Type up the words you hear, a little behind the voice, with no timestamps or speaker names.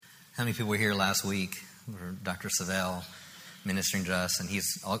How many people were here last week for Dr. Savelle ministering to us? And he's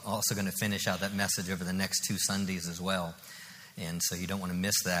also going to finish out that message over the next 2 Sundays as well. And so you don't want to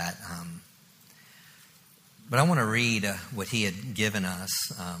miss that. But I want to read what he had given us.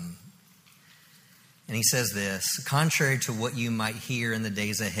 And he says this: contrary to what you might hear in the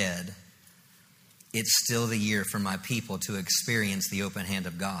days ahead, it's still the year for my people to experience the open hand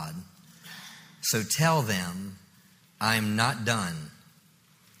of God. So tell them, I'm not done,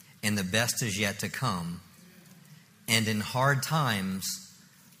 and the best is yet to come. And in hard times,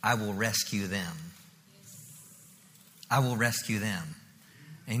 I will rescue them. I will rescue them.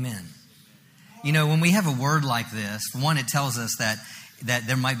 Amen. You know, when we have a word like this, one, it tells us that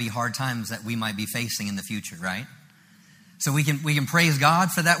there might be hard times that we might be facing in the future, right? So we can praise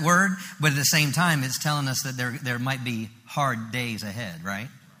God for that word, but at the same time, it's telling us that there might be hard days ahead, right?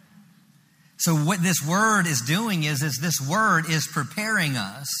 So what this word is doing is this word is preparing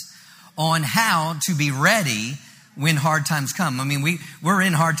us on how to be ready when hard times come. I mean, we're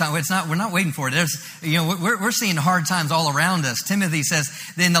in hard times. We're not waiting for it. We're seeing hard times all around us. Timothy says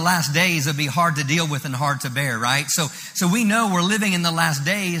that in the last days it'll be hard to deal with and hard to bear, right? So we know we're living in the last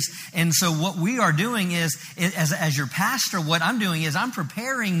days. And so what we are doing is, as your pastor, what I'm doing is I'm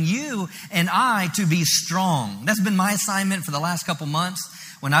preparing you and I to be strong. That's been my assignment for the last couple months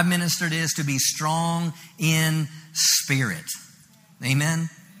when I've ministered, is to be strong in spirit. Amen.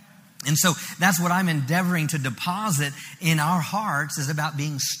 And so that's what I'm endeavoring to deposit in our hearts, is about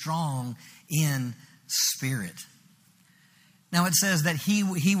being strong in spirit. Now it says that he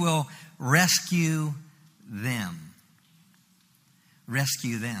will rescue them.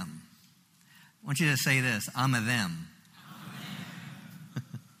 Rescue them. I want you to say this: I'm a them.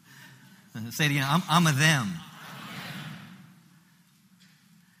 Say it again. I'm a them.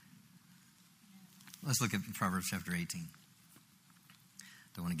 Let's look at Proverbs chapter 18.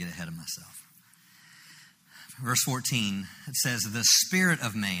 Don't want to get ahead of myself. Verse 14, it says, the spirit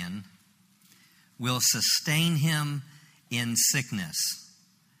of man will sustain him in sickness,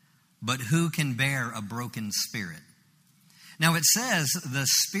 but who can bear a broken spirit? Now it says the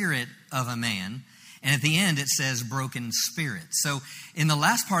spirit of a man, and at the end it says broken spirit. So in the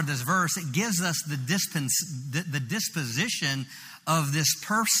last part of this verse, it gives us the disposition of this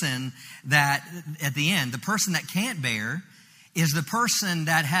person that, at the end, the person that can't bear is the person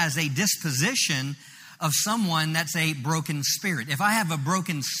that has a disposition of someone that's a broken spirit. If I have a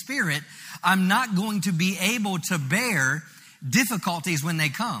broken spirit, I'm not going to be able to bear difficulties when they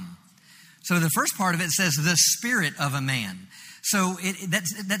come. So the first part of it says the spirit of a man. So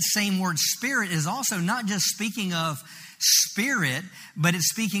that same word spirit is also not just speaking of spirit, but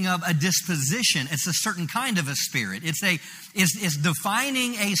it's speaking of a disposition. It's a certain kind of a spirit. It's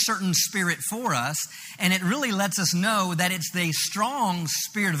defining a certain spirit for us, and it really lets us know that it's the strong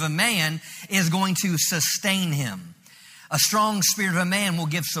spirit of a man is going to sustain him. A strong spirit of a man will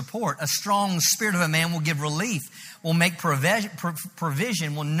give support. A strong spirit of a man will give relief, will make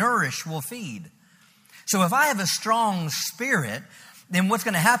provision, will nourish, will feed. So if I have a strong spirit, then what's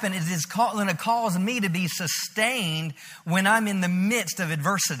going to happen is it's going to cause me to be sustained when I'm in the midst of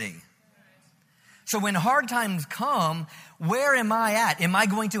adversity. So when hard times come, where am I at? Am I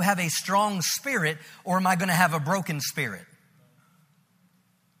going to have a strong spirit, or am I going to have a broken spirit?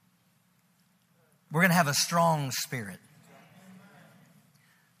 We're going to have a strong spirit.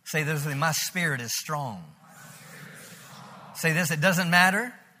 Say this with me: my spirit is strong. Say this: it doesn't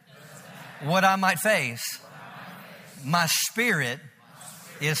matter what I might face. My spirit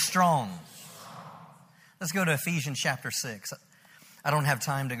is strong. Let's go to Ephesians chapter 6. I don't have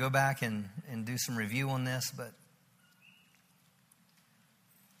time to go back and do some review on this, but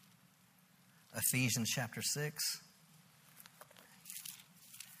Ephesians chapter 6.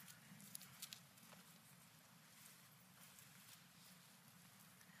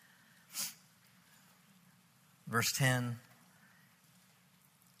 Verse 10.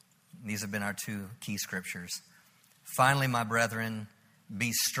 These have been our 2 key scriptures. Finally, my brethren,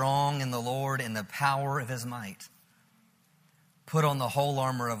 be strong in the Lord and the power of his might. Put on the whole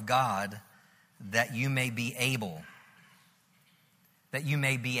armor of God, that you may be able. That you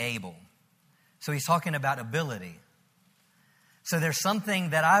may be able. So he's talking about ability. So there's something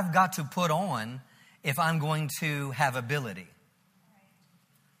that I've got to put on if I'm going to have ability.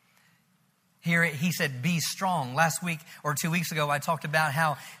 Here he said, be strong. Last week or 2 weeks ago, I talked about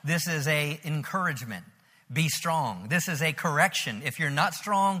how this is an encouragement. Be strong. This is a correction. If you're not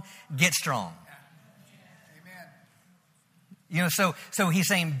strong, get strong. Amen. You know, so he's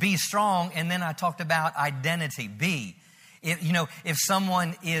saying be strong, and then I talked about identity. Be. If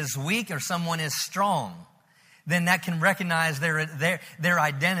someone is weak or someone is strong, then that can recognize their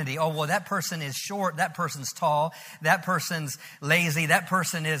identity. Oh, well, that person is short. That person's tall. That person's lazy. That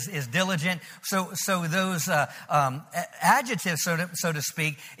person is diligent. So those adjectives, so to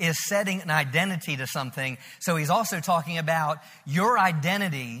speak, is setting an identity to something. So he's also talking about your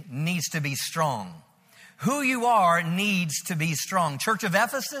identity needs to be strong. Who you are needs to be strong. Church of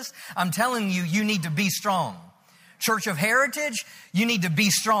Ephesus, I'm telling you, you need to be strong. Church of Heritage, you need to be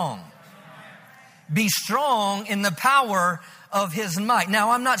strong. Be strong in the power of His might.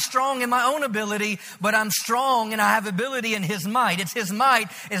 Now, I'm not strong in my own ability, but I'm strong and I have ability in His might. It's His might.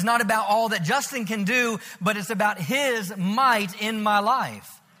 It's not about all that Justin can do, but it's about His might in my life.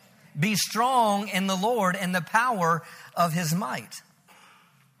 Be strong in the Lord and the power of His might.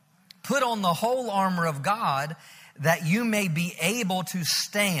 Put on the whole armor of God that you may be able to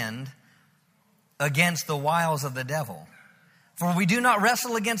stand against the wiles of the devil. For we do not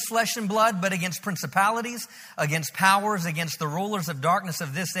wrestle against flesh and blood, but against principalities, against powers, against the rulers of darkness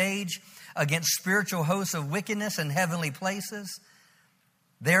of this age, against spiritual hosts of wickedness in heavenly places.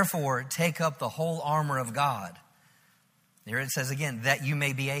 Therefore, take up the whole armor of God. There it says again, that you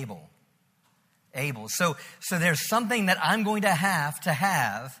may be able. So there's something that I'm going to have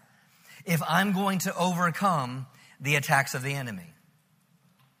if I'm going to overcome the attacks of the enemy.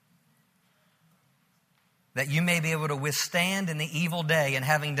 That you may be able to withstand in the evil day, and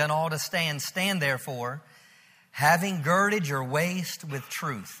having done all to stand, stand therefore, having girded your waist with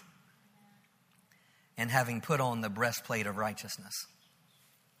truth, and having put on the breastplate of righteousness.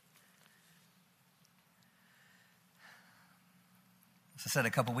 As I said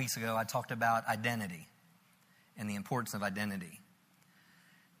a couple weeks ago, I talked about identity and the importance of identity.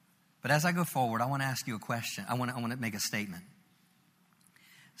 But as I go forward, I want to ask you a question. I want to make a statement.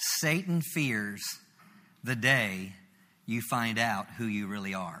 Satan fears the day you find out who you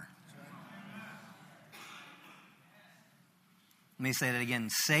really are. Let me say that again.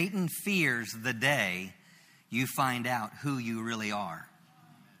 Satan fears the day you find out who you really are.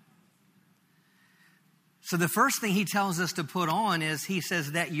 So the first thing he tells us to put on is he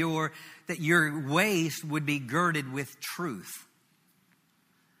says that your waist would be girded with truth.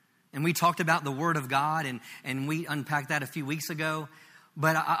 And we talked about the Word of God, and we unpacked that a few weeks ago.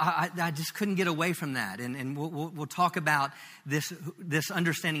 But I just couldn't get away from that. And we'll talk about this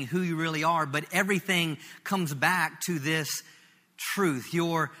understanding who you really are. But everything comes back to this truth.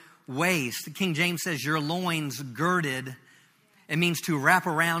 Your waist, King James says your loins girded. It means to wrap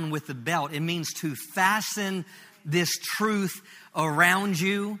around with the belt. It means to fasten this truth around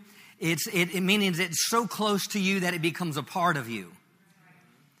you. It means it's so close to you that it becomes a part of you.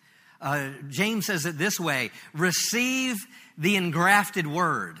 James says it this way, receive the engrafted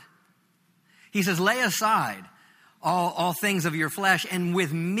word. He says, lay aside all things of your flesh, and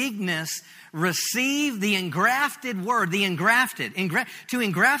with meekness receive the engrafted word, the engrafted. To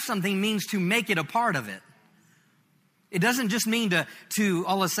engraft something means to make it a part of it. It doesn't just mean to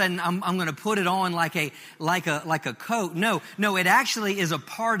all of a sudden I'm going to put it on like a coat. No, it actually is a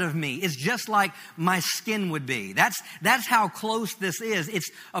part of me. It's just like my skin would be. That's how close this is.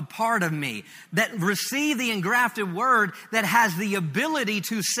 It's a part of me. That receive the engrafted word that has the ability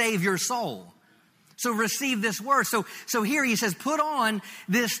to save your soul. So receive this word. So here he says, put on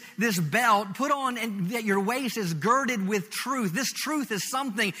this belt, put on, and that your waist is girded with truth. This truth is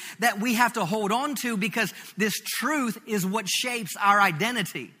something that we have to hold on to, because this truth is what shapes our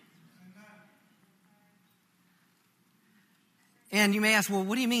identity. And you may ask, well,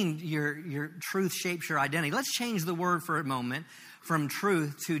 what do you mean your truth shapes your identity? Let's change the word for a moment from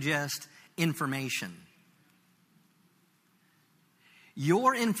truth to just information.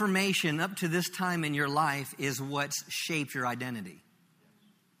 Your information up to this time in your life is what's shaped your identity.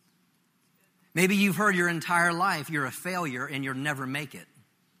 Maybe you've heard your entire life you're a failure and you'll never make it.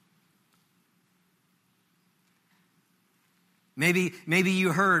 Maybe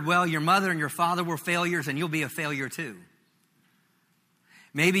you heard, well, your mother and your father were failures and you'll be a failure too.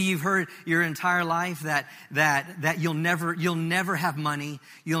 Maybe you've heard your entire life that you'll never have money,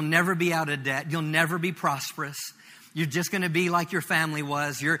 you'll never be out of debt, you'll never be prosperous. You're just going to be like your family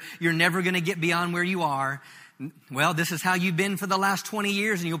was. You're never going to get beyond where you are. Well, this is how you've been for the last 20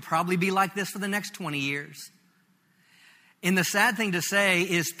 years, and you'll probably be like this for the next 20 years. And the sad thing to say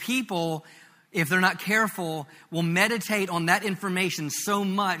is people, if they're not careful, will meditate on that information so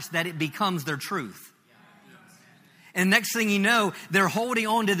much that it becomes their truth. And next thing you know, they're holding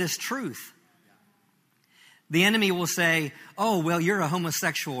on to this truth. The enemy will say, oh, well, you're a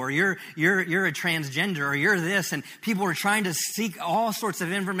homosexual, or you're a transgender, or you're this. And people are trying to seek all sorts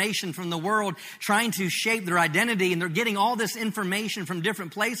of information from the world, trying to shape their identity. And they're getting all this information from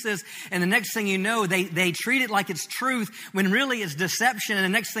different places. And the next thing you know, they treat it like it's truth when really it's deception. And the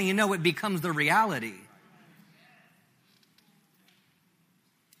next thing you know, it becomes the reality.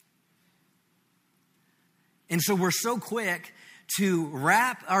 And so we're so quick to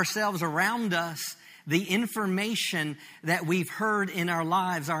wrap ourselves around us the information that we've heard in our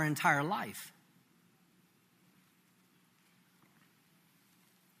lives our entire life,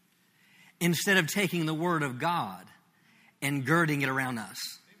 instead of taking the Word of God and girding it around us.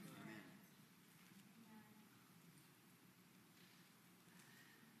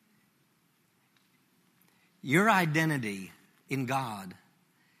 Your identity in God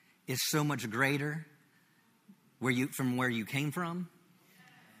is so much greater from where you came from.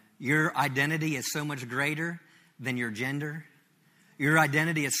 Your identity is so much greater than your gender. Your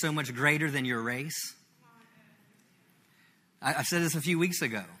identity is so much greater than your race. I said this a few weeks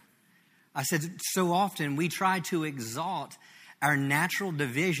ago. I said so often we try to exalt our natural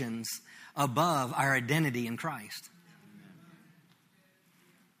divisions above our identity in Christ.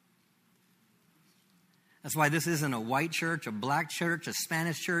 That's why this isn't a white church, a black church, a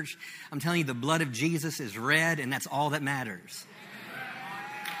Spanish church. I'm telling you, the blood of Jesus is red, and that's all that matters.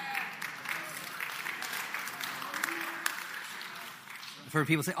 I've heard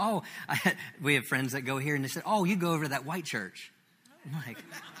people say, oh, we have friends that go here, and they say, oh, you go over to that white church. I'm like,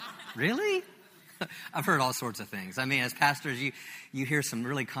 really? I've heard all sorts of things. I mean, as pastors, you hear some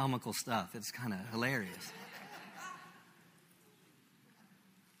really comical stuff. It's kind of hilarious.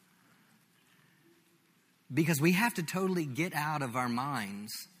 Because we have to totally get out of our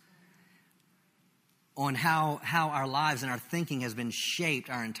minds on how our lives and our thinking has been shaped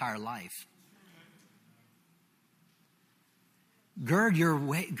our entire life. Gird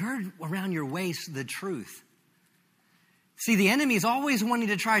around your waist the truth. See, the enemy is always wanting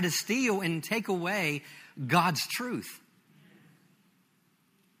to try to steal and take away God's truth.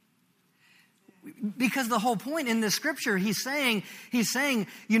 Because the whole point in this scripture, he's saying,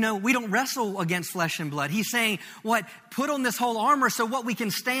 you know, we don't wrestle against flesh and blood. He's saying, put on this whole armor so we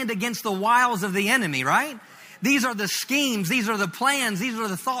can stand against the wiles of the enemy, right? These are the schemes, these are the plans, these are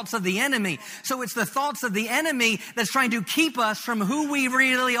the thoughts of the enemy. So it's the thoughts of the enemy that's trying to keep us from who we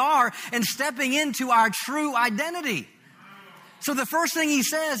really are and stepping into our true identity. So the first thing he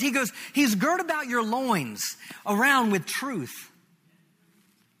says, he goes, he's girt about your loins around with truth.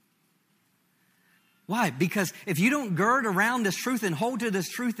 Why? Because if you don't gird around this truth and hold to this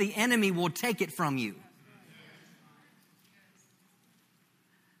truth, the enemy will take it from you.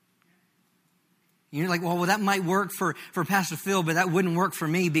 You're like, well, that might work for Pastor Phil, but that wouldn't work for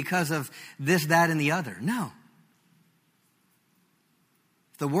me because of this, that, and the other. No.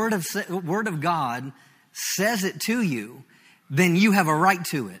 If the Word of God says it to you, then you have a right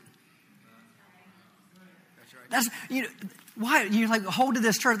to it. That's why you're like, hold to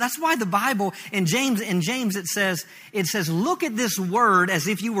this truth. That's why the Bible in James it says, look at this word as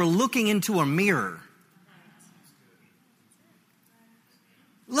if you were looking into a mirror.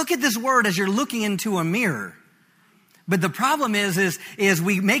 Look at this word as you're looking into a mirror. But the problem is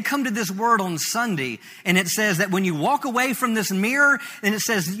we may come to this word on Sunday, and it says that when you walk away from this mirror, then it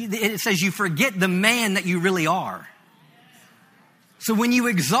says you forget the man that you really are. So when you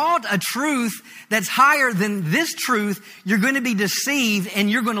exalt a truth that's higher than this truth, you're going to be deceived and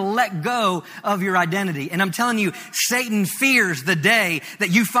you're going to let go of your identity. And I'm telling you, Satan fears the day that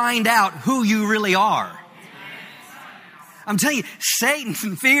you find out who you really are. I'm telling you, Satan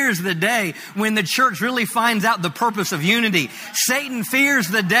fears the day when the church really finds out the purpose of unity. Satan fears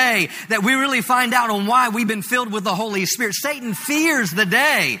the day that we really find out on why we've been filled with the Holy Spirit. Satan fears the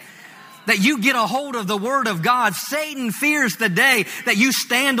day that you get a hold of the Word of God. Satan fears the day that you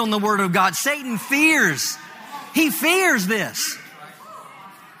stand on the Word of God. Satan fears. He fears this.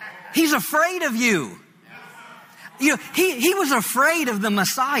 He's afraid of you. You know, he was afraid of the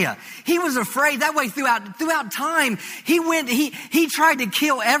Messiah. He was afraid that way throughout time. He tried to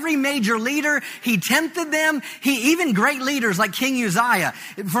kill every major leader. He tempted them. Even great leaders like King Uzziah,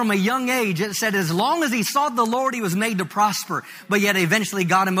 from a young age, it said as long as he sought the Lord, he was made to prosper, but yet eventually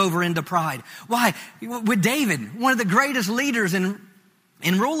got him over into pride. Why? With David, one of the greatest leaders and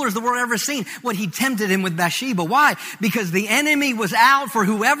rulers the world ever seen, he tempted him with Bathsheba. Why? Because the enemy was out for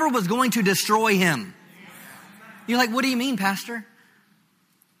whoever was going to destroy him. You're like, what do you mean, Pastor?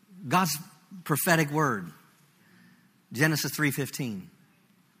 God's prophetic word. Genesis 3:15.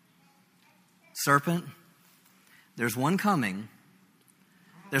 Serpent, there's one coming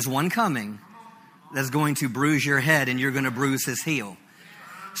that's going to bruise your head and you're going to bruise his heel.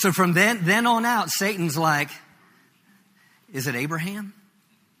 So from then on out, Satan's like, is it Abraham?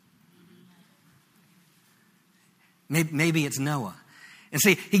 Maybe it's Noah. And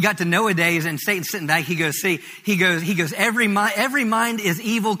see, he got to Noah days and Satan's sitting back. He goes, every mind is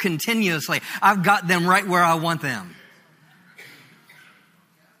evil continuously. I've got them right where I want them.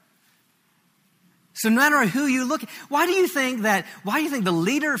 So no matter who you look at, why do you think the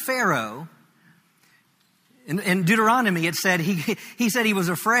leader Pharaoh, in Deuteronomy it said, he said he was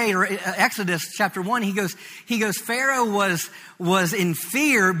afraid, or Exodus chapter 1, he goes, Pharaoh was in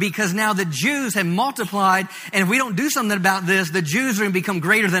fear because now the Jews had multiplied, and if we don't do something about this, the Jews are going to become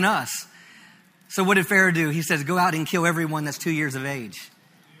greater than us. So what did Pharaoh do? He says, go out and kill everyone that's 2 years of age.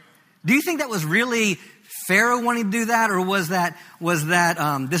 Do you think that was really Pharaoh wanting to do that, or was that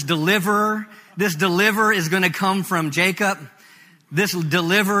this deliverer? This deliverer is going to come from Jacob. This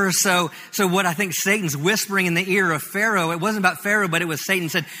deliverer. So what I think Satan's whispering in the ear of Pharaoh, it wasn't about Pharaoh, but it was Satan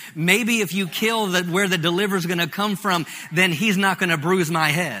said, maybe if you kill where the deliverer is going to come from, then he's not going to bruise my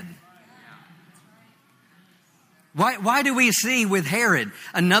head. Why do we see with Herod,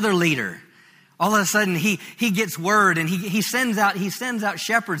 another leader, all of a sudden he gets word and he sends out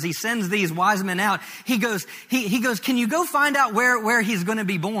shepherds. He sends these wise men out. He goes, can you go find out where he's going to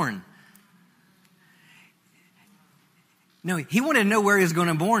be born? No, he wanted to know where he was going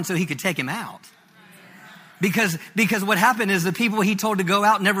to be born so he could take him out. Because what happened is the people he told to go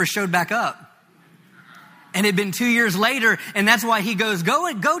out never showed back up. And it'd been 2 years later, and that's why he goes,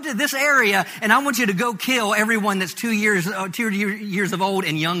 go to this area, and I want you to go kill everyone that's 2 years of old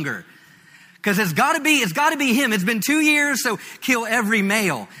and younger. Because it's got to be him. It's been 2 years, so kill every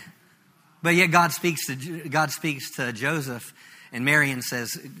male. But yet God speaks to Joseph and Mary and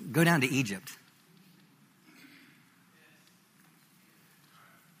says, go down to Egypt.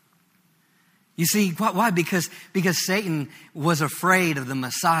 You see, why? Because Satan was afraid of the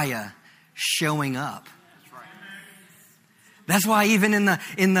Messiah showing up. That's why even in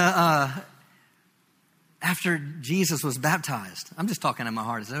the after Jesus was baptized, I'm just talking in my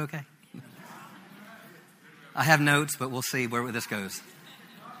heart. Is that okay? I have notes, but we'll see where this goes.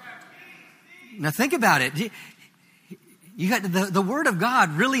 Now think about it. You got the Word of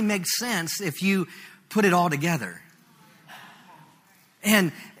God really makes sense if you put it all together.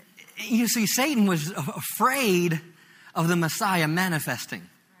 And you see, Satan was afraid of the Messiah manifesting.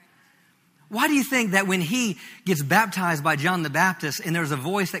 Why do you think that when he gets baptized by John the Baptist and there's a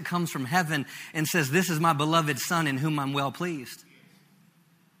voice that comes from heaven and says, this is my beloved Son in whom I'm well pleased?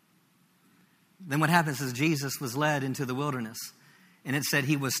 Then what happens is Jesus was led into the wilderness, and it said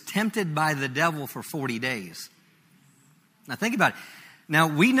he was tempted by the devil for 40 days. Now think about it. Now,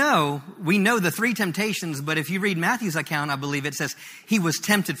 we know the three temptations, but if you read Matthew's account, I believe it says he was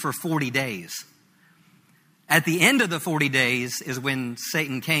tempted for 40 days. At the end of the 40 days is when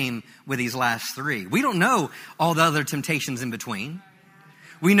Satan came with these last three. We don't know all the other temptations in between.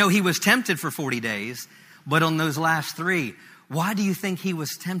 We know he was tempted for 40 days, but on those last three, why do you think he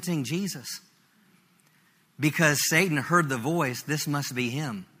was tempting Jesus? Because Satan heard the voice, this must be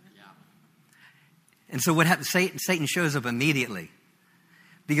him. And so what happened? Satan shows up immediately.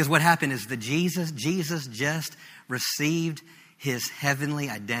 Because what happened is Jesus just received his heavenly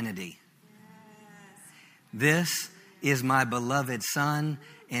identity. This is my beloved Son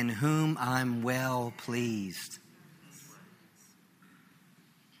in whom I'm well pleased.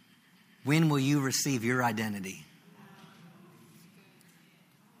 When will you receive your identity?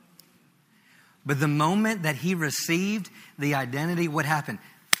 But the moment that he received the identity, what happened?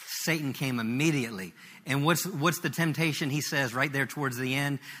 Satan came immediately. And what's the temptation he says right there towards the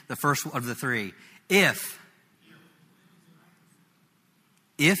end? The first of the three. If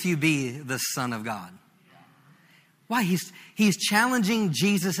you be the Son of God. Why? He's challenging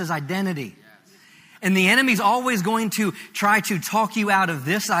Jesus' identity. And the enemy's always going to try to talk you out of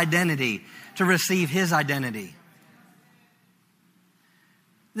this identity to receive his identity.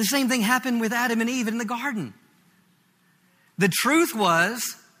 The same thing happened with Adam and Eve in the garden. The truth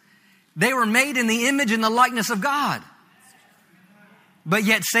was, they were made in the image and the likeness of God. But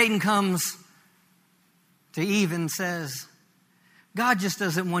yet Satan comes to Eve and says, God just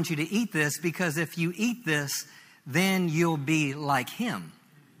doesn't want you to eat this, because if you eat this, then you'll be like him.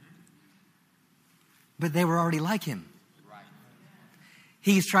 But they were already like him.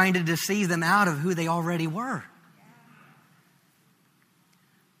 He's trying to deceive them out of who they already were.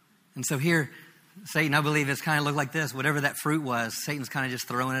 And so here, Satan, I believe it's kind of looked like this. Whatever that fruit was, Satan's kind of just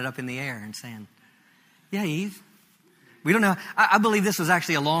throwing it up in the air and saying, yeah, Eve. We don't know. I believe this was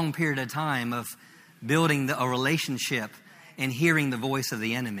actually a long period of time of building a relationship and hearing the voice of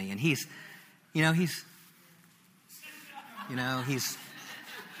the enemy. And He's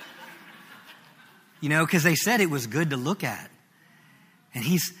because they said it was good to look at. And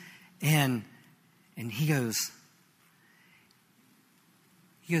he goes,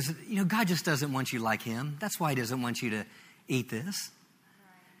 God just doesn't want you like him. That's why he doesn't want you to eat this.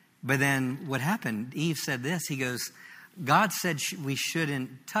 But then what happened? Eve said this. He goes, God said we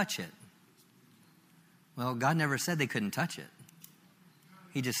shouldn't touch it. Well, God never said they couldn't touch it.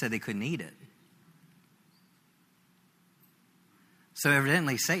 He just said they couldn't eat it. So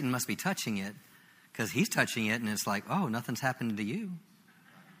evidently Satan must be touching it, because he's touching it and it's like, oh, nothing's happened to you.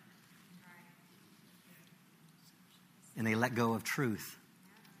 And they let go of truth.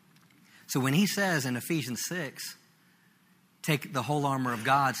 So when he says in Ephesians 6, take the whole armor of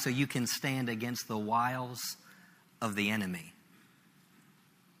God so you can stand against the wiles of the enemy.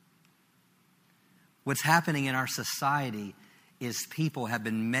 What's happening in our society is people have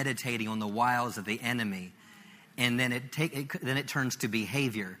been meditating on the wiles of the enemy, and then it turns to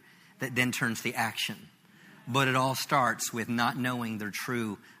behavior that then turns to action. But it all starts with not knowing their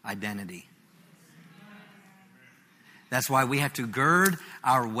true identity. That's why we have to gird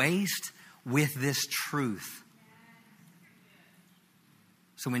our waist with this truth.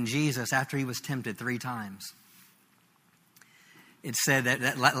 So when Jesus, after he was tempted 3 times, it said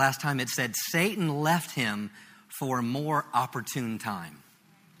that last time it said Satan left him for a more opportune time.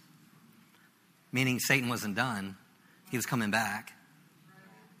 Meaning Satan wasn't done. He was coming back.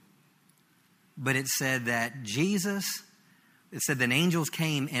 But it said that angels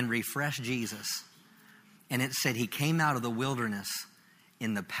came and refreshed Jesus. And it said he came out of the wilderness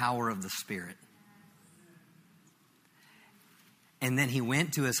in the power of the Spirit. And then he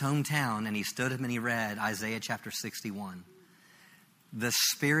went to his hometown and he stood up and he read Isaiah chapter 61. The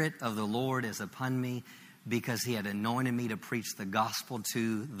Spirit of the Lord is upon me because he had anointed me to preach the gospel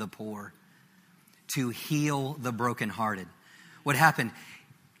to the poor, to heal the brokenhearted. What happened?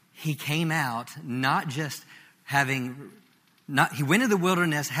 He came out he went into the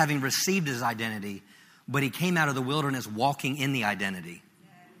wilderness having received his identity, but he came out of the wilderness walking in the identity.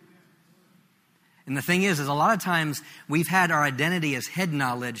 And the thing is a lot of times we've had our identity as head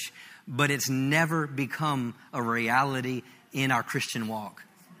knowledge, but it's never become a reality in our Christian walk.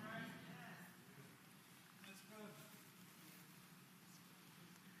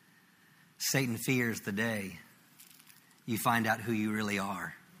 Satan fears the day you find out who you really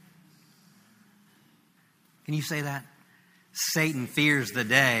are. Can you say that? Satan fears the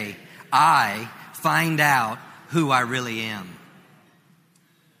day I find out who I really am.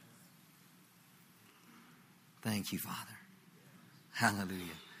 Thank you, Father.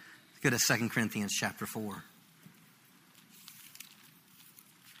 Hallelujah. Let's go to 2 Corinthians chapter 4.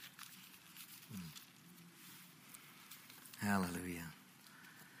 Hallelujah.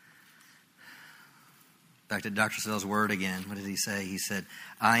 Back to Dr. Sell's word again. What did he say? He said,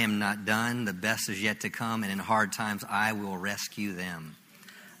 I am not done. The best is yet to come. And in hard times, I will rescue them.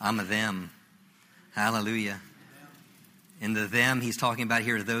 I'm a them. Hallelujah. And the them he's talking about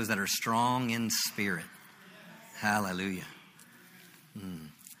here are those that are strong in spirit. Hallelujah.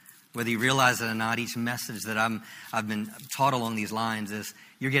 Whether you realize it or not, each message that I've been taught along these lines is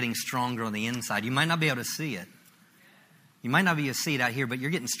you're getting stronger on the inside. You might not be able to see it. You might not be able to see it out here, but you're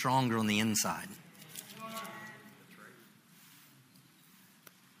getting stronger on the inside.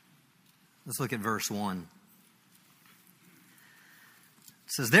 Let's look at verse 1.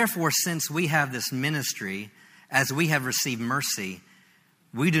 It says, therefore, since we have this ministry, as we have received mercy,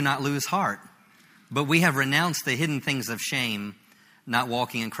 we do not lose heart. But we have renounced the hidden things of shame, not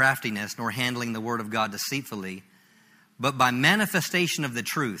walking in craftiness, nor handling the word of God deceitfully, but by manifestation of the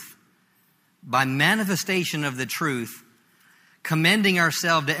truth, commending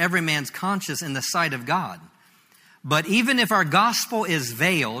ourselves to every man's conscience in the sight of God. But even if our gospel is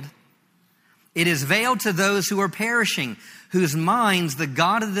veiled, it is veiled to those who are perishing, whose minds the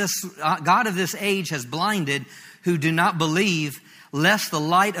God of this age has blinded, who do not believe, lest the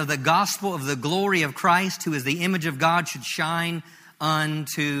light of the gospel of the glory of Christ, who is the image of God, should shine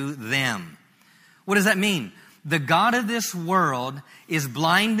unto them. What does that mean? The God of this world is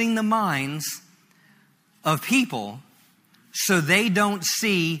blinding the minds of people so they don't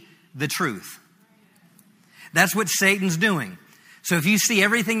see the truth. That's what Satan's doing. So if you see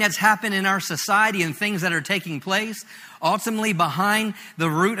everything that's happened in our society and things that are taking place, ultimately behind the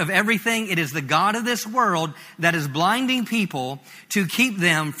root of everything, it is the God of this world that is blinding people to keep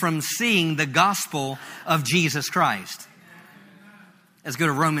them from seeing the gospel of Jesus Christ. Let's go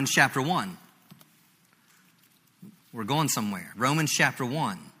to Romans chapter 1. We're going somewhere. Romans chapter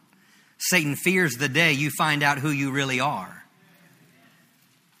 1. Satan fears the day you find out who you really are.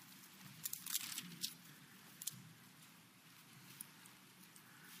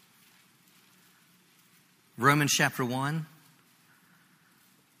 Romans chapter 1.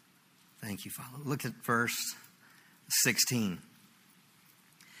 Thank you, Father. Look at verse 16. It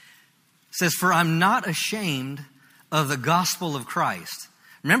says, for I'm not ashamed of the gospel of Christ.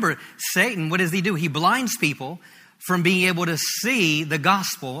 Remember, Satan, what does he do? He blinds people from being able to see the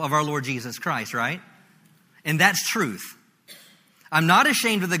gospel of our Lord Jesus Christ, right? And that's truth. I'm not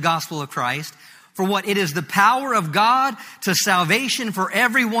ashamed of the gospel of Christ. For what? It is the power of God to salvation for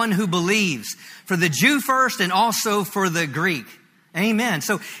everyone who believes. For the Jew first and also for the Greek. Amen.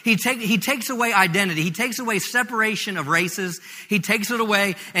 So he takes away identity. He takes away separation of races. He takes it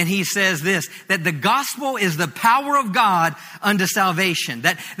away and he says this, that the gospel is the power of God unto salvation.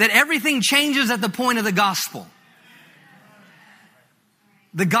 That everything changes at the point of the gospel.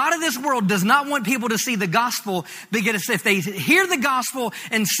 The God of this world does not want people to see the gospel, because if they hear the gospel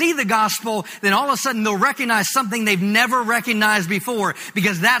and see the gospel, then all of a sudden they'll recognize something they've never recognized before,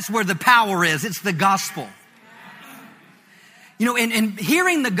 because that's where the power is. It's the gospel. You know, and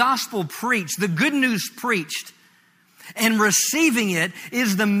hearing the gospel preached, the good news preached, and receiving it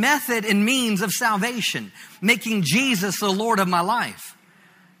is the method and means of salvation, making Jesus the Lord of my life.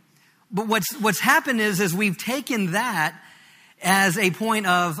 But what's happened is we've taken that as a point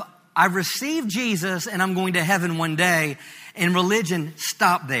of, I've received Jesus and I'm going to heaven one day, and religion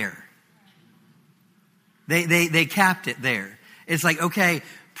stopped there. They capped it there. It's like, okay,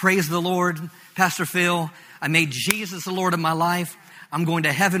 praise the Lord, Pastor Phil, I made Jesus the Lord of my life. I'm going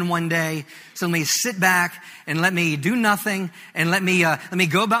to heaven one day. So let me sit back and let me do nothing and let me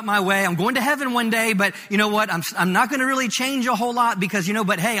go about my way. I'm going to heaven one day, but you know what? I'm not going to really change a whole lot because,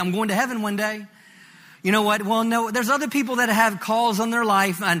 but hey, I'm going to heaven one day. You know what? Well, no, there's other people that have calls on their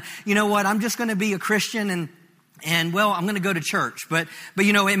life, and you know what? I'm just going to be a Christian and well, I'm going to go to church, but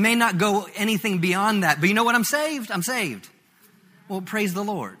it may not go anything beyond that. But you know what? I'm saved. I'm saved. Well, praise the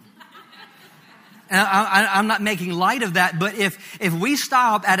Lord. And I'm not making light of that, but if we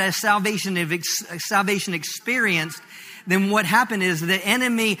stop at a salvation experience, then what happened is the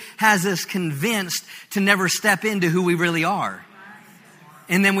enemy has us convinced to never step into who we really are.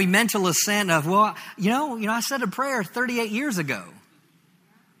 And then we mental assent of, well, I said a prayer 38 years ago,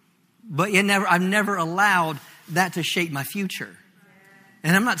 but I've never allowed that to shape my future.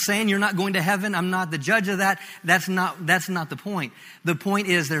 And I'm not saying you're not going to heaven. I'm not the judge of that. That's not the point. The point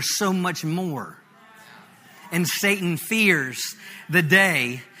is there's so much more. And Satan fears the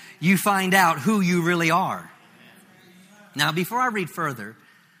day you find out who you really are. Now, before I read further,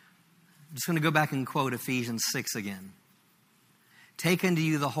 I'm just going to go back and quote Ephesians 6 again. Take unto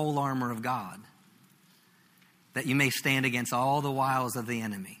you the whole armor of God, that you may stand against all the wiles of the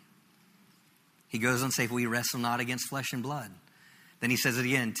enemy. He goes on to say, we wrestle not against flesh and blood. Then he says it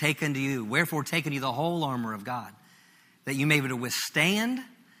again, wherefore take unto you the whole armor of God, that you may be able to withstand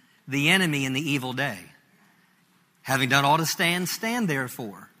the enemy in the evil day. Having done all to stand, stand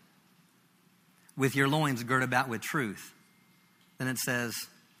therefore, with your loins girt about with truth. Then it says,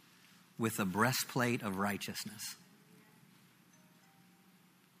 with a breastplate of righteousness.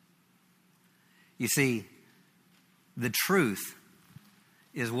 You see, the truth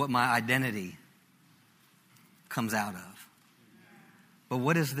is what my identity comes out of. But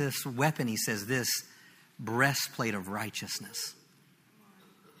what is this weapon? He says, this breastplate of righteousness.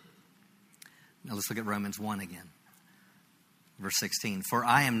 Now let's look at Romans 1 again. Verse 16, for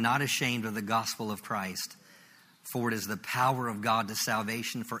I am not ashamed of the gospel of Christ, for it is the power of God to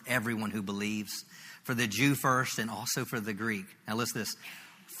salvation for everyone who believes, for the Jew first and also for the Greek. Now listen to this.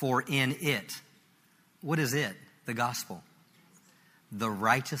 For in it, what is it? The gospel. The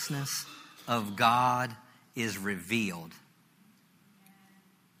righteousness of God is revealed.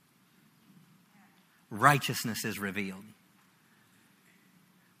 Righteousness is revealed.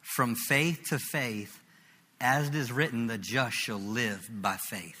 From faith to faith, as it is written, the just shall live by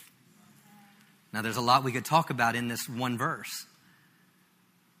faith. Now, there's a lot we could talk about in this one verse.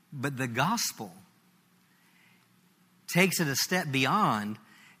 But the gospel takes it a step beyond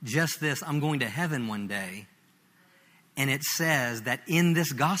just this, I'm going to heaven one day. And it says that in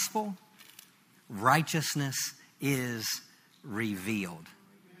this gospel, righteousness is revealed.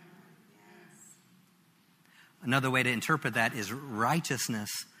 Another way to interpret that is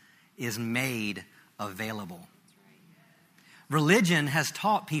righteousness is made available. Religion has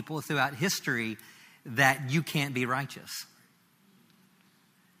taught people throughout history that you can't be righteous.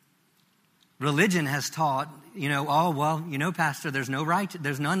 Religion has taught, Pastor, there's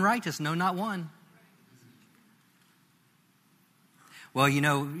none righteous, no, not one. Well,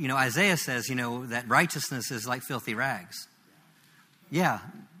 Isaiah says, that righteousness is like filthy rags. Yeah,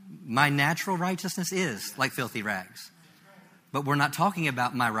 my natural righteousness is like filthy rags. But we're not talking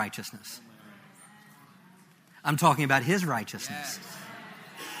about my righteousness. I'm talking about his righteousness.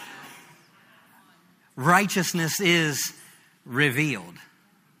 Righteousness is revealed.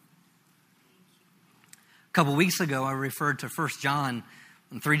 A couple weeks ago, I referred to 1 John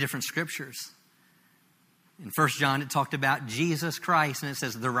in 3 different scriptures. In 1 John, it talked about Jesus Christ, and it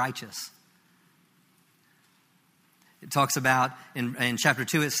says the righteous. It talks about, in chapter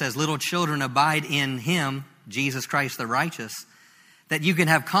 2, it says, little children, abide in him, Jesus Christ the righteous, that you can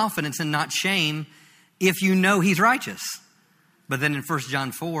have confidence and not shame if you know he's righteous. But then in 1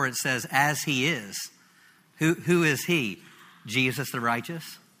 John 4, it says, as he is. Who is he? Jesus the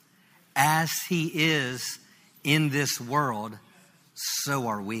righteous. As he is in this world, so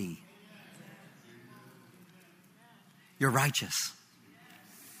are we. You're righteous.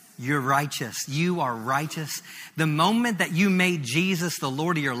 You're righteous. You are righteous. The moment that you made Jesus the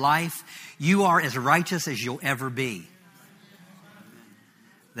Lord of your life, you are as righteous as you'll ever be.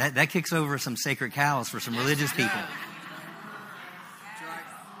 That kicks over some sacred cows for some religious people.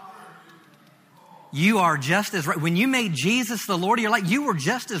 You are just as right. When you made Jesus the Lord of your life, you were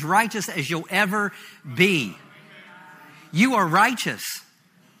just as righteous as you'll ever be. You are righteous.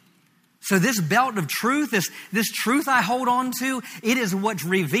 So this belt of truth, this truth I hold on to, it is what's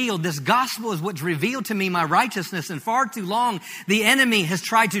revealed. This gospel is what's revealed to me, my righteousness. And far too long, the enemy has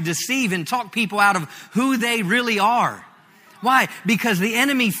tried to deceive and talk people out of who they really are. Why? Because the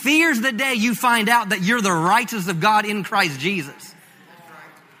enemy fears the day you find out that you're the righteousness of God in Christ Jesus.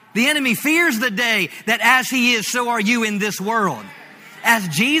 The enemy fears the day that as he is, so are you in this world. As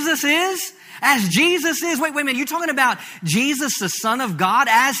Jesus is, wait a minute, you're talking about Jesus, the Son of God,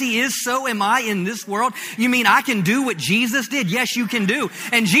 as he is, so am I in this world? You mean I can do what Jesus did? Yes, you can do.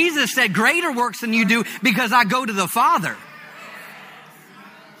 And Jesus said, greater works than you do because I go to the Father.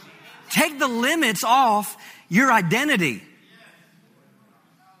 Take the limits off your identity.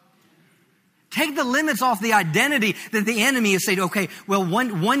 Take the limits off the identity that the enemy has said, okay, well,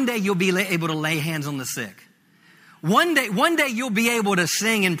 one day you'll be able to lay hands on the sick. One day you'll be able to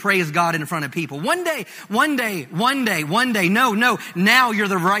sing and praise God in front of people. One day. No, now you're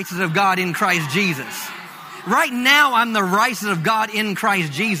the righteousness of God in Christ Jesus. Right now I'm the righteousness of God in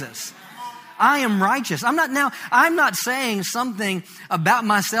Christ Jesus. I am righteous. I'm not saying something about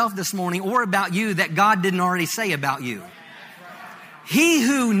myself this morning or about you that God didn't already say about you. He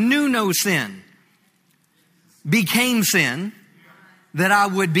who knew no sin became sin that I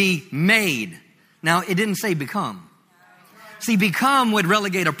would be made. Now, it didn't say become. See, become would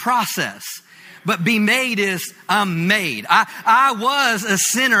relegate a process. But be made is I'm made. I was a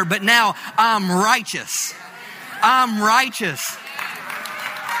sinner, but now I'm righteous. I'm righteous.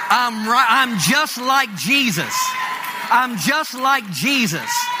 I'm just like Jesus. I'm just like Jesus.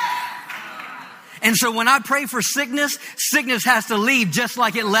 And so when I pray for sickness, sickness has to leave just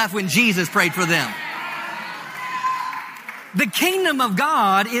like it left when Jesus prayed for them. The kingdom of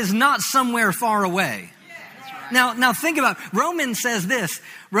God is not somewhere far away. Now think about it. Romans says this.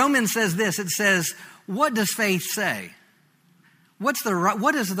 It says, what does faith say? What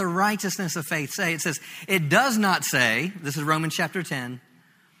does the righteousness of faith say? It says, it does not say, this is Romans chapter 10,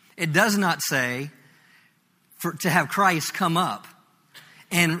 it does not say to have Christ come up.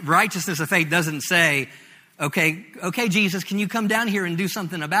 And righteousness of faith doesn't say, okay, Jesus, can you come down here and do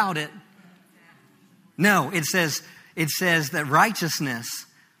something about it? No, it says that righteousness,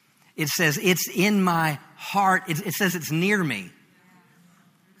 it says it's in my heart. It says it's near me.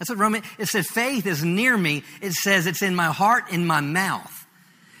 That's what it says faith is near me. It says it's in my heart, in my mouth.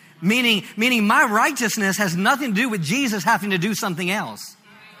 Meaning my righteousness has nothing to do with Jesus having to do something else.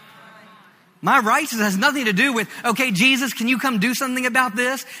 My righteousness has nothing to do with, okay, Jesus, can you come do something about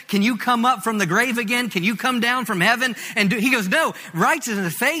this? Can you come up from the grave again? Can you come down from heaven and do? He goes, no,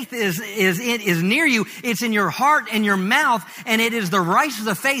 righteousness, faith is near you. It's in your heart and your mouth, and it is the righteousness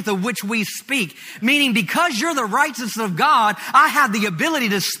of faith of which we speak. Meaning because you're the righteousness of God, I have the ability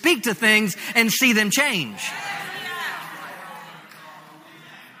to speak to things and see them change.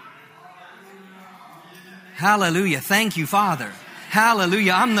 Hallelujah. Thank you, Father.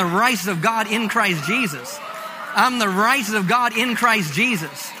 Hallelujah. I'm the righteousness of God in Christ Jesus. I'm the righteousness of God in Christ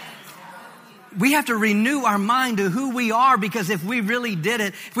Jesus. We have to renew our mind to who we are, because if we really did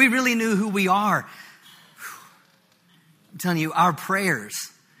it, if we really knew who we are, I'm telling you, our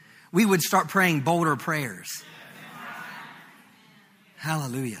prayers, we would start praying bolder prayers.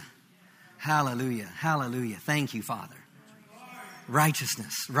 Hallelujah. Hallelujah. Hallelujah. Thank you, Father.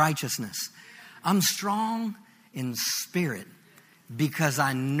 Righteousness. Righteousness. I'm strong in spirit, because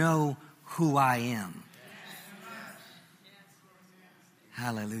I know who I am.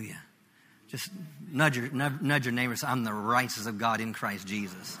 Hallelujah. Just nudge your neighbor and say, I'm the righteousness of God in Christ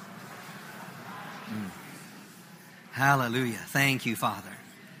Jesus. Hallelujah. Thank you, Father.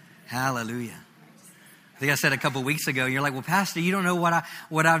 Hallelujah. I think I said a couple weeks ago, you're like, well, Pastor, you don't know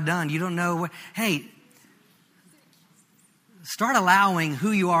what I've done. You don't know what. Hey, start allowing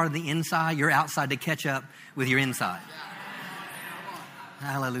who you are on the inside, your outside, to catch up with your inside.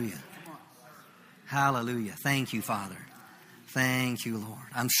 Hallelujah. Hallelujah. Thank you, Father. Thank you, Lord.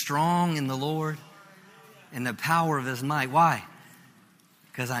 I'm strong in the Lord and the power of His might. Why?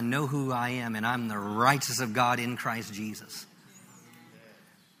 Because I know who I am, and I'm the righteousness of God in Christ Jesus.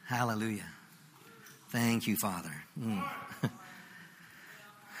 Hallelujah. Thank you, Father.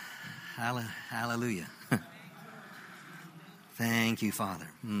 Hallelujah. Thank you, Father.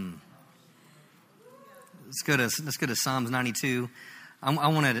 Let's go to Psalms 92.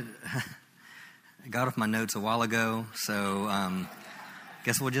 I got off my notes a while ago, so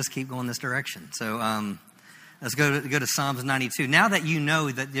guess we'll just keep going this direction. So let's go to Psalms 92. Now that you know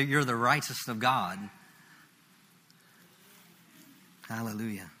that you're the righteousness of God,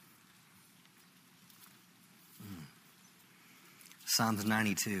 hallelujah. Psalms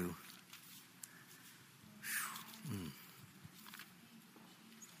 92.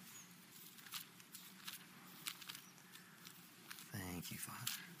 Thank you, Father.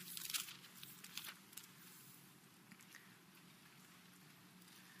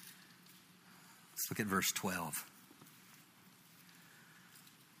 Let's look at verse 12.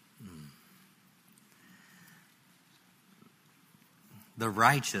 The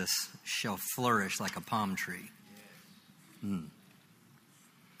righteous shall flourish like a palm tree.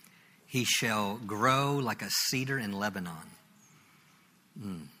 He shall grow like a cedar in Lebanon.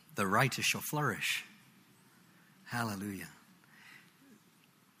 The righteous shall flourish. Hallelujah.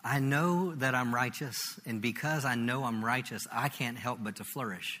 I know that I'm righteous, and because I know I'm righteous, I can't help but to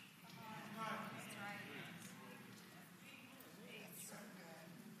flourish.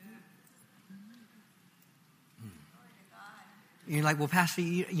 You're like, well, Pastor,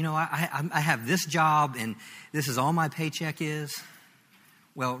 you know, I have this job, and this is all my paycheck is.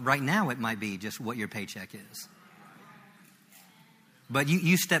 Well, right now it might be just what your paycheck is. But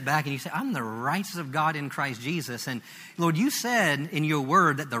you step back and you say, I'm the righteousness of God in Christ Jesus. And Lord, you said in your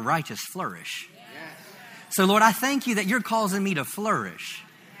word that the righteous flourish. Yes. So Lord, I thank you that you're causing me to flourish.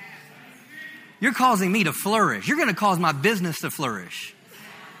 You're causing me to flourish. You're going to cause my business to flourish.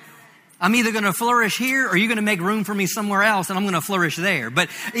 I'm either going to flourish here or you're going to make room for me somewhere else and I'm going to flourish there. But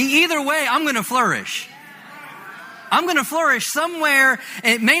either way, I'm going to flourish. I'm going to flourish somewhere.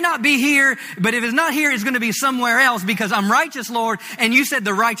 It may not be here, but if it's not here, it's going to be somewhere else because I'm righteous, Lord. And you said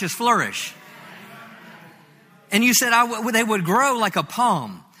the righteous flourish. And you said they would grow like a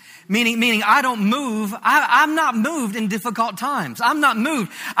palm. Meaning I don't move. I'm not moved in difficult times. I'm not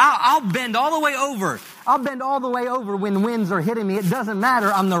moved. I'll bend all the way over. I'll bend all the way over when winds are hitting me. It doesn't matter.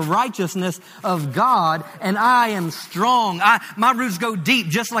 I'm the righteousness of God and I am strong. My roots go deep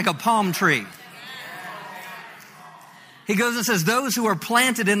just like a palm tree. He goes and says, those who are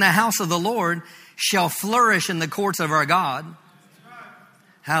planted in the house of the Lord shall flourish in the courts of our God.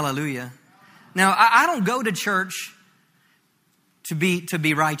 Hallelujah. Now, I don't go to church to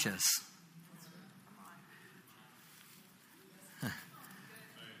be righteous.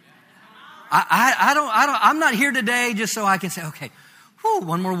 I'm not here today just so I can say, okay,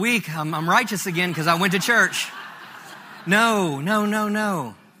 one more week, I'm righteous again because I went to church.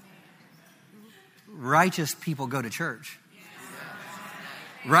 No. Righteous people go to church.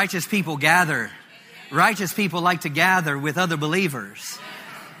 Righteous people gather. Righteous people like to gather with other believers.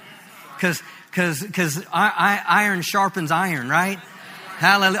 Because iron sharpens iron, right?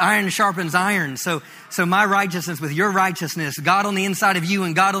 Hallelujah. Iron sharpens iron. So my righteousness with your righteousness, God on the inside of you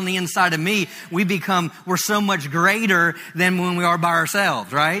and God on the inside of me, we're so much greater than when we are by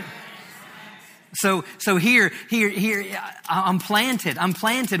ourselves, right? So here, I'm planted. I'm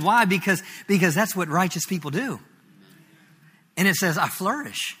planted. Why? Because that's what righteous people do. And it says, I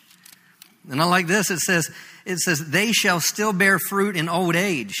flourish. And I like this. It says, they shall still bear fruit in old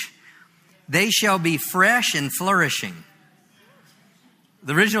age. They shall be fresh and flourishing.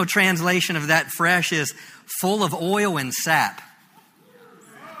 The original translation of that fresh is full of oil and sap.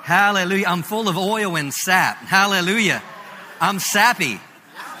 Hallelujah. I'm full of oil and sap. Hallelujah. I'm sappy.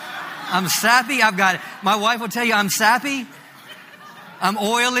 I'm sappy. My wife will tell you I'm sappy. I'm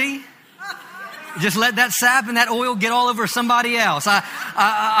oily. Just let that sap and that oil get all over somebody else.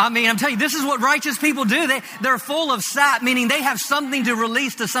 I mean, I'm telling you, this is what righteous people do. They're full of sap, meaning they have something to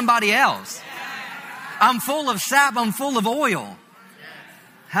release to somebody else. I'm full of sap. I'm full of oil.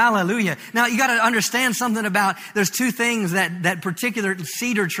 Hallelujah. Now, you got to understand something about, there's two things that particular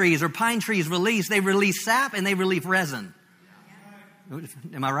cedar trees or pine trees release. They release sap and they release resin.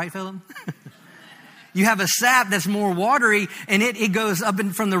 Am I right, Philip? You have a sap that's more watery, and it goes up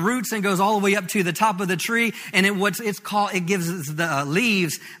from the roots and goes all the way up to the top of the tree. And it gives the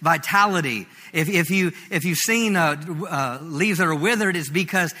leaves vitality. If you've seen leaves that are withered, it's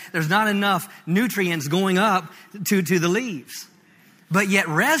because there's not enough nutrients going up to the leaves. But yet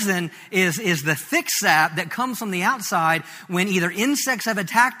resin is the thick sap that comes from the outside when either insects have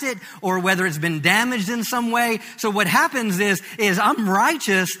attacked it or whether it's been damaged in some way. So what happens is I'm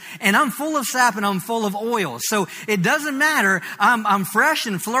righteous and I'm full of sap and I'm full of oil. So it doesn't matter. I'm fresh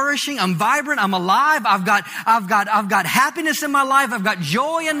and flourishing. I'm vibrant. I'm alive. I've got happiness in my life. I've got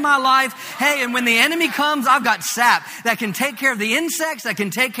joy in my life. Hey, and when the enemy comes, I've got sap that can take care of the insects, that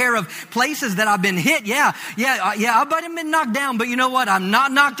can take care of places that I've been hit. Yeah. I might have been knocked down, but you know what? I'm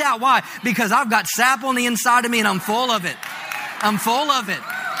not knocked out. Why? Because I've got sap on the inside of me and I'm full of it. I'm full of it.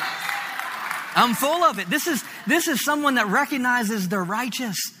 I'm full of it. This is someone that recognizes they're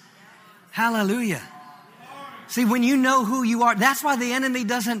righteous. Hallelujah. See, when you know who you are, that's why the enemy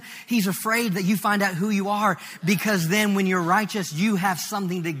he's afraid that you find out who you are, because then when you're righteous, you have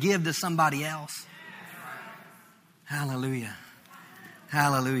something to give to somebody else. Hallelujah.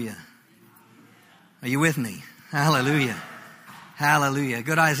 Hallelujah. Are you with me? Hallelujah. Hallelujah.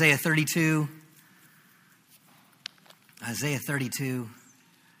 Go to Isaiah 32. Isaiah 32.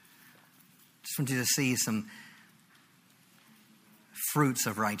 Just want you to see some fruits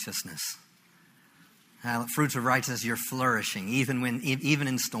of righteousness. Fruits of righteousness, you're flourishing, even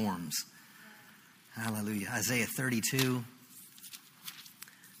in storms. Hallelujah. Isaiah 32.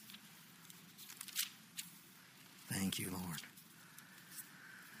 Thank you, Lord.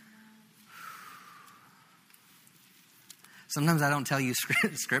 Sometimes I don't tell you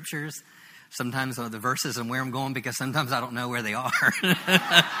scriptures. Sometimes the verses and where I'm going, because sometimes I don't know where they are.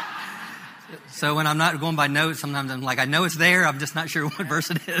 So when I'm not going by notes, sometimes I'm like, I know it's there. I'm just not sure what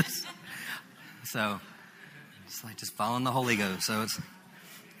verse it is. So it's like just following the Holy Ghost. So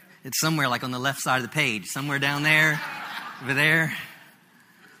it's somewhere like on the left side of the page, somewhere down there, over there.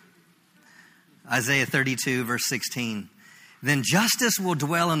 Isaiah 32, verse 16. Then justice will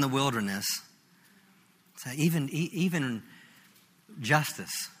dwell in the wilderness. So even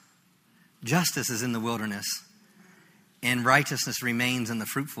justice is in the wilderness, and righteousness remains in the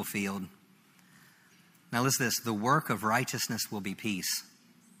fruitful field. Now listen to this. The work of righteousness will be peace,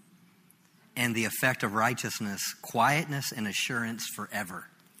 and the effect of righteousness, quietness and assurance forever.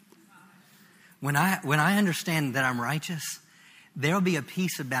 When I understand that I'm righteous, there'll be a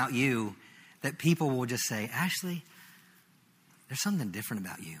peace about you that people will just say, Ashley, there's something different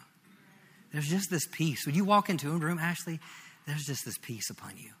about you. There's just this peace. When you walk into a room, Ashley, there's just this peace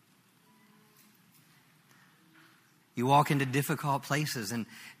upon you. You walk into difficult places and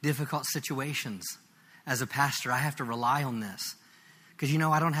difficult situations. As a pastor, I have to rely on this. Because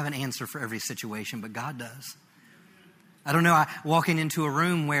I don't have an answer for every situation, but God does. I don't know, walking into a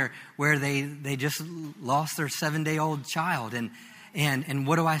room where they just lost their 7-day-old child, and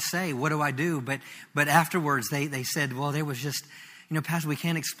what do I say? What do I do? But afterwards, they said, well, there was just, Pastor, we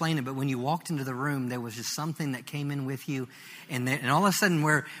can't explain it, but when you walked into the room, there was just something that came in with you, and all of a sudden,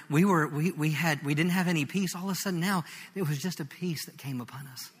 where we didn't have any peace. All of a sudden, now there was just a peace that came upon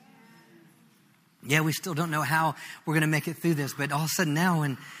us. Yeah, we still don't know how we're going to make it through this, but all of a sudden now,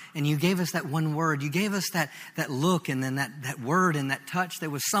 and you gave us that one word, you gave us that look, and then that word and that touch.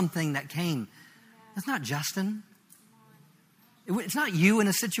 There was something that came. It's not Justin. It's not you in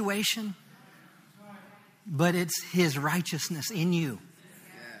a situation. But it's His righteousness in you.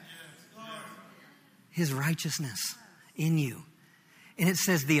 His righteousness in you. And it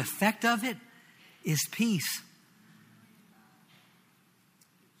says the effect of it is peace.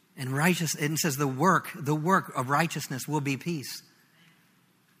 And it says the work of righteousness will be peace.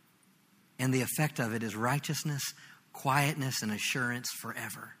 And the effect of it is righteousness, quietness, and assurance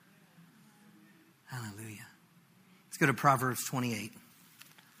forever. Hallelujah. Let's go to Proverbs 28.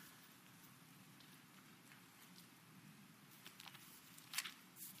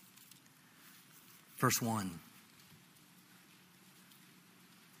 Verse 1.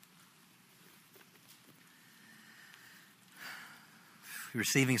 You're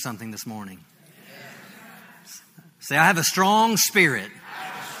receiving something this morning. Yes. Say, I have a strong spirit.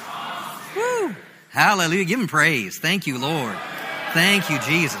 Woo. Hallelujah. Give Him praise. Thank you, Lord. Thank you,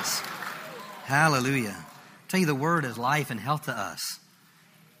 Jesus. Hallelujah. I tell you, the word is life and health to us.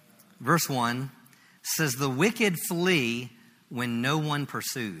 Verse 1 says, the wicked flee when no one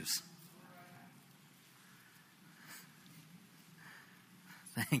pursues.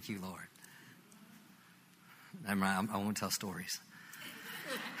 Thank you, Lord. I won't tell stories.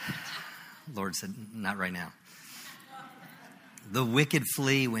 Lord said, not right now. The wicked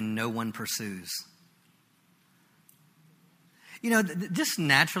flee when no one pursues. You know, just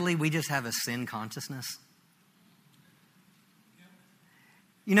naturally, we just have a sin consciousness.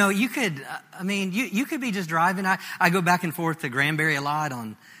 You know, you could be just driving. I go back and forth to Granbury a lot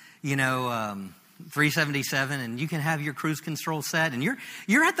on, 377, and you can have your cruise control set, and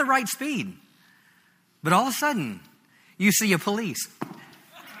you're at the right speed. But all of a sudden, you see a police.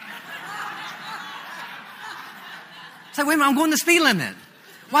 It's like, wait a minute, I'm going the speed limit.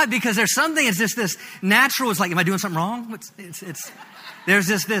 Why? Because there's something, it's just this natural, it's like, am I doing something wrong? There's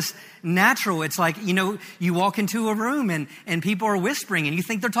this natural, it's like, you walk into a room and people are whispering and you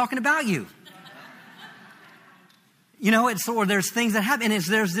think they're talking about you. Or there's things that happen, and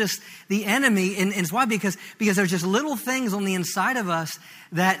the enemy, and it's why? Because there's just little things on the inside of us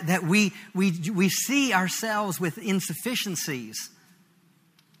that we see ourselves with insufficiencies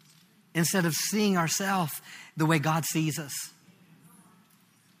instead of seeing ourselves the way God sees us.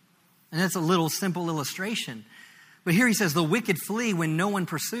 And that's a little simple illustration. But here he says, the wicked flee when no one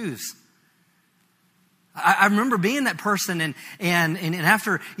pursues. I remember being that person and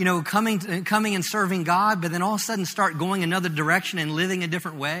after, coming and serving God, but then all of a sudden start going another direction and living a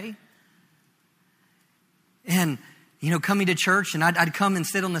different way. And, coming to church, and I'd come and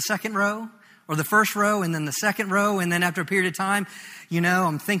sit on the second row or the first row and then the second row. And then after a period of time,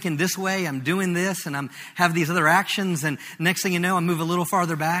 I'm thinking this way, I'm doing this, and I'm have these other actions. And next thing you know, I move a little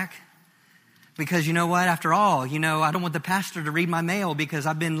farther back. Because you know what? After all, I don't want the pastor to read my mail because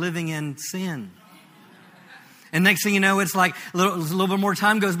I've been living in sin. And next thing you know, it's like a little bit more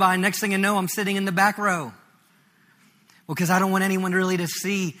time goes by. And next thing you know, I'm sitting in the back row. Well, because I don't want anyone really to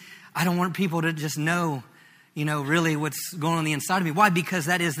see. I don't want people to just know, really what's going on the inside of me. Why? Because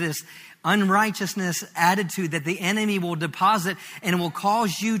that is this unrighteousness attitude that the enemy will deposit and will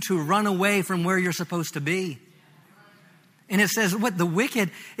cause you to run away from where you're supposed to be. And it says,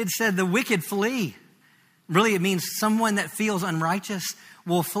 it said the wicked flee. Really, it means someone that feels unrighteous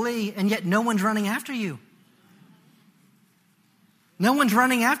will flee, and yet no one's running after you. No one's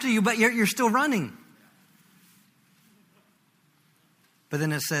running after you, but you're still running. But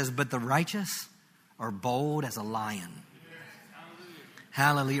then it says, but the righteous are bold as a lion.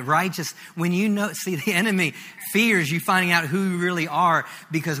 Hallelujah. Righteous. When the enemy fears you finding out who you really are,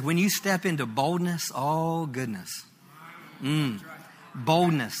 because when you step into boldness, oh goodness.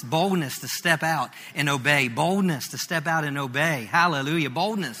 Boldness to step out and obey. Boldness to step out and obey. Hallelujah.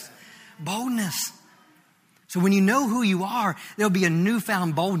 Boldness. So when you know who you are, there'll be a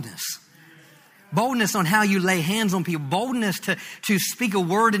newfound boldness. Boldness on how you lay hands on people. Boldness to speak a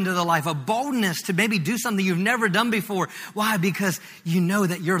word into the life. A boldness to maybe do something you've never done before. Why? Because you know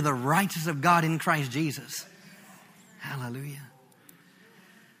that you're the righteousness of God in Christ Jesus. Hallelujah.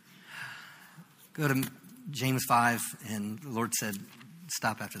 Go to James 5, and the Lord said,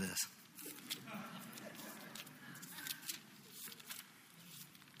 stop after this.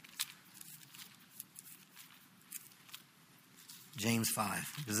 James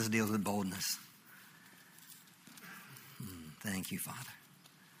 5, because this deals with boldness. Thank you, Father.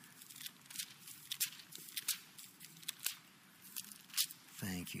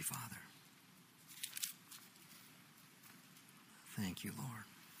 Thank you, Father. Thank you, Lord.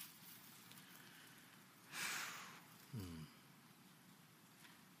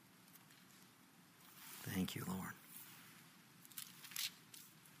 Thank you, Lord.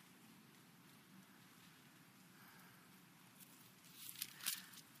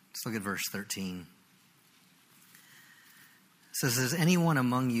 Let's look at verse 13. It says, is anyone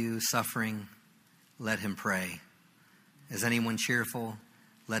among you suffering? Let him pray. Is anyone cheerful?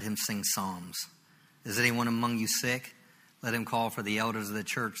 Let him sing psalms. Is anyone among you sick? Let him call for the elders of the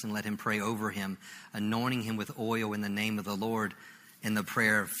church and let him pray over him, anointing him with oil in the name of the Lord, and the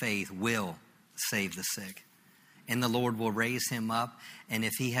prayer of faith will save the sick. And the Lord will raise him up, and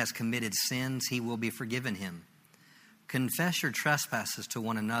if he has committed sins, he will be forgiven him. Confess your trespasses to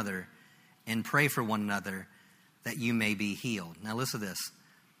one another and pray for one another that you may be healed. Now listen to this.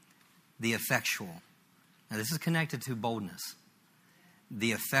 The effectual. Now this is connected to boldness.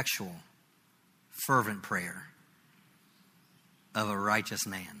 The effectual, fervent prayer of a righteous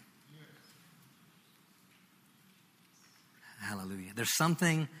man. Hallelujah. There's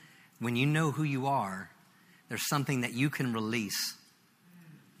something, when you know who you are, there's something that you can release.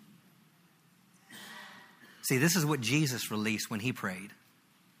 See, this is what Jesus released when he prayed.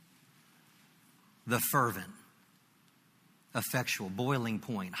 The fervent, effectual, boiling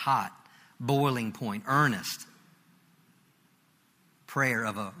point, hot, boiling point, earnest prayer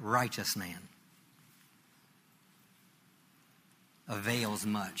of a righteous man. Avails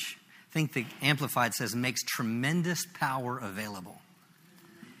much. I think the Amplified says makes tremendous power available.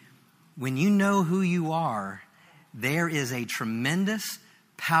 When you know who you are, there is a tremendous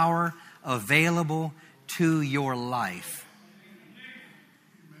power available to your life.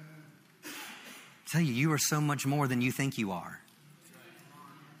 I tell you, you are so much more than you think you are.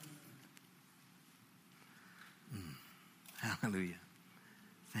 Hallelujah.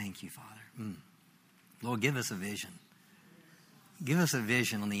 Thank you, Father. Lord, give us a vision. Give us a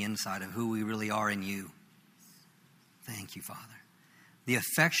vision on the inside of who we really are in you. Thank you, Father. The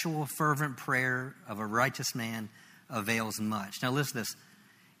effectual, fervent prayer of a righteous man avails much. Now listen to this.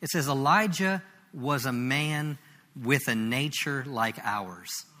 It says, Elijah was a man with a nature like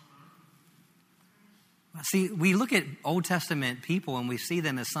ours. See, we look at Old Testament people and we see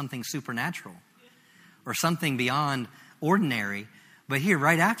them as something supernatural or something beyond ordinary. But here,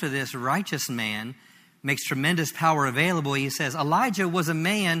 right after this, righteous man makes tremendous power available. He says, Elijah was a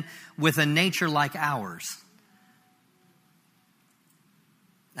man with a nature like ours.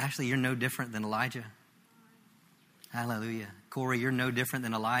 Actually, you're no different than Elijah. Hallelujah. Corey, you're no different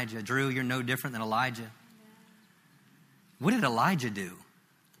than Elijah. Drew, you're no different than Elijah. What did Elijah do?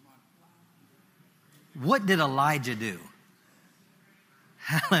 What did Elijah do?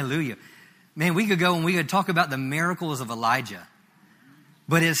 Hallelujah. Man, we could go and we could talk about the miracles of Elijah.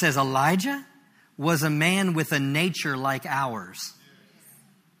 But it says Elijah was a man with a nature like ours.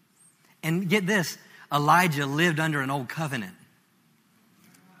 And get this, Elijah lived under an old covenant.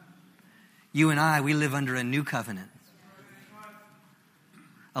 You and I, we live under a new covenant.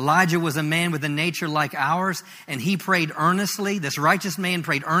 Elijah was a man with a nature like ours, and he prayed earnestly. This righteous man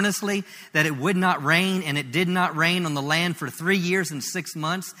prayed earnestly that it would not rain, and it did not rain on the land for 3 years and 6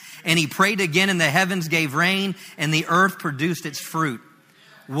 months. And he prayed again, and the heavens gave rain, and the earth produced its fruit.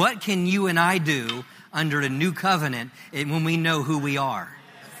 What can you and I do under a new covenant when we know who we are?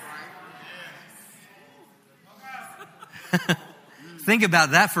 Think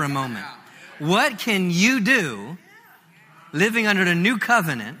about that for a moment. What can you do living under the new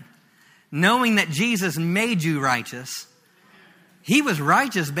covenant, knowing that Jesus made you righteous? He was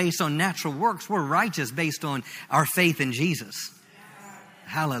righteous based on natural works. We're righteous based on our faith in Jesus.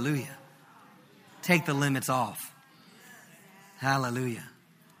 Hallelujah. Take the limits off. Hallelujah.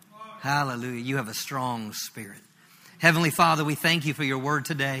 Hallelujah. You have a strong spirit. Heavenly Father, we thank you for your word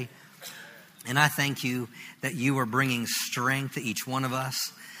today. And I thank you that you are bringing strength to each one of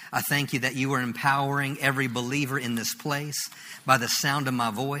us. I thank you that you are empowering every believer in this place by the sound of my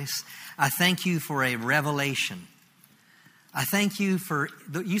voice. I thank you for a revelation. I thank you for,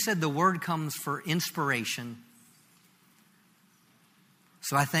 you said the word comes for inspiration.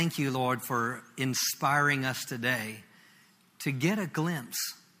 So I thank you, Lord, for inspiring us today to get a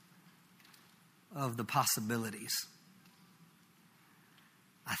glimpse of the possibilities.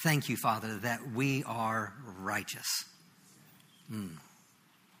 I thank you, Father, that we are righteous.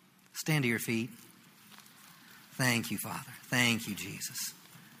 Stand to your feet. Thank you, Father. Thank you, Jesus.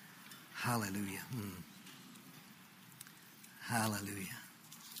 Hallelujah. Hallelujah.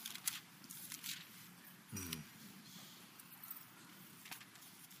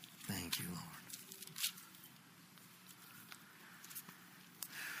 Thank you, Lord.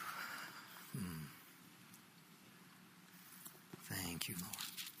 Thank you, Lord.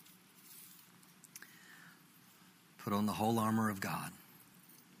 Put on the whole armor of God.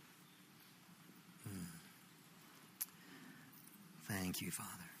 Thank you, Father.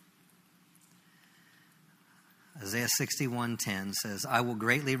 Isaiah 61:10 says, I will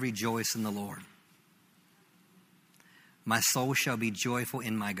greatly rejoice in the Lord. My soul shall be joyful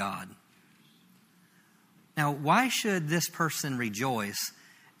in my God. Now, why should this person rejoice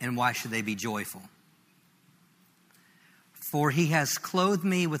and why should they be joyful? For he has clothed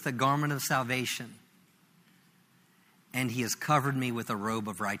me with a garment of salvation, and he has covered me with a robe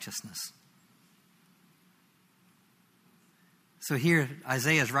of righteousness. So here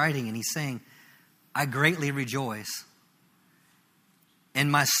Isaiah is writing and he's saying, I greatly rejoice,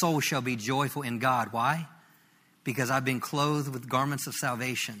 and my soul shall be joyful in God. Why? Because I've been clothed with garments of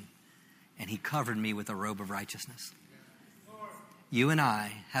salvation, and he covered me with a robe of righteousness. You and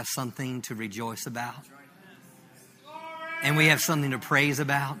I have something to rejoice about. And we have something to praise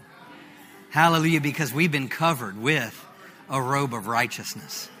about. Hallelujah, because we've been covered with a robe of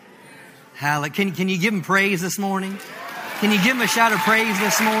righteousness. Hallelujah. Can you give him praise this morning? Can you give him a shout of praise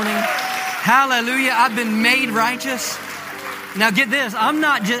this morning? Hallelujah. I've been made righteous. Now get this. I'm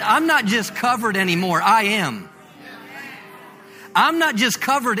not just covered anymore. I am. I'm not just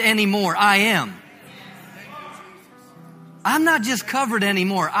covered anymore. I am. I'm not just covered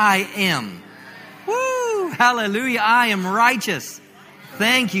anymore. I am. Woo! Hallelujah. I am righteous.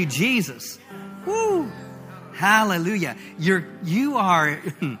 Thank you, Jesus. Woo! Hallelujah. You are.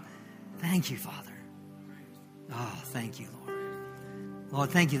 Thank you, Father. Oh, thank you, Lord. Lord,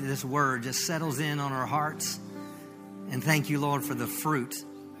 thank you that this word just settles in on our hearts. And thank you, Lord, for the fruit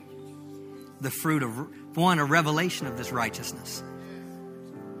of, one, a revelation of this righteousness.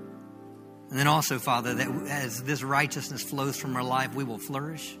 And then also, Father, that as this righteousness flows from our life, we will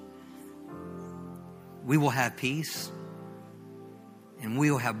flourish. We will have peace. And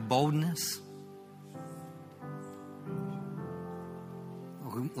we will have boldness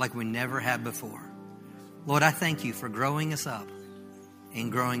like we never had before. Lord, I thank you for growing us up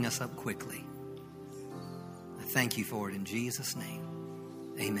and growing us up quickly. I thank you for it in Jesus' name.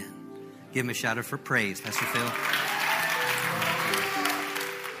 Amen. Give him a shout out for praise, Pastor Phil.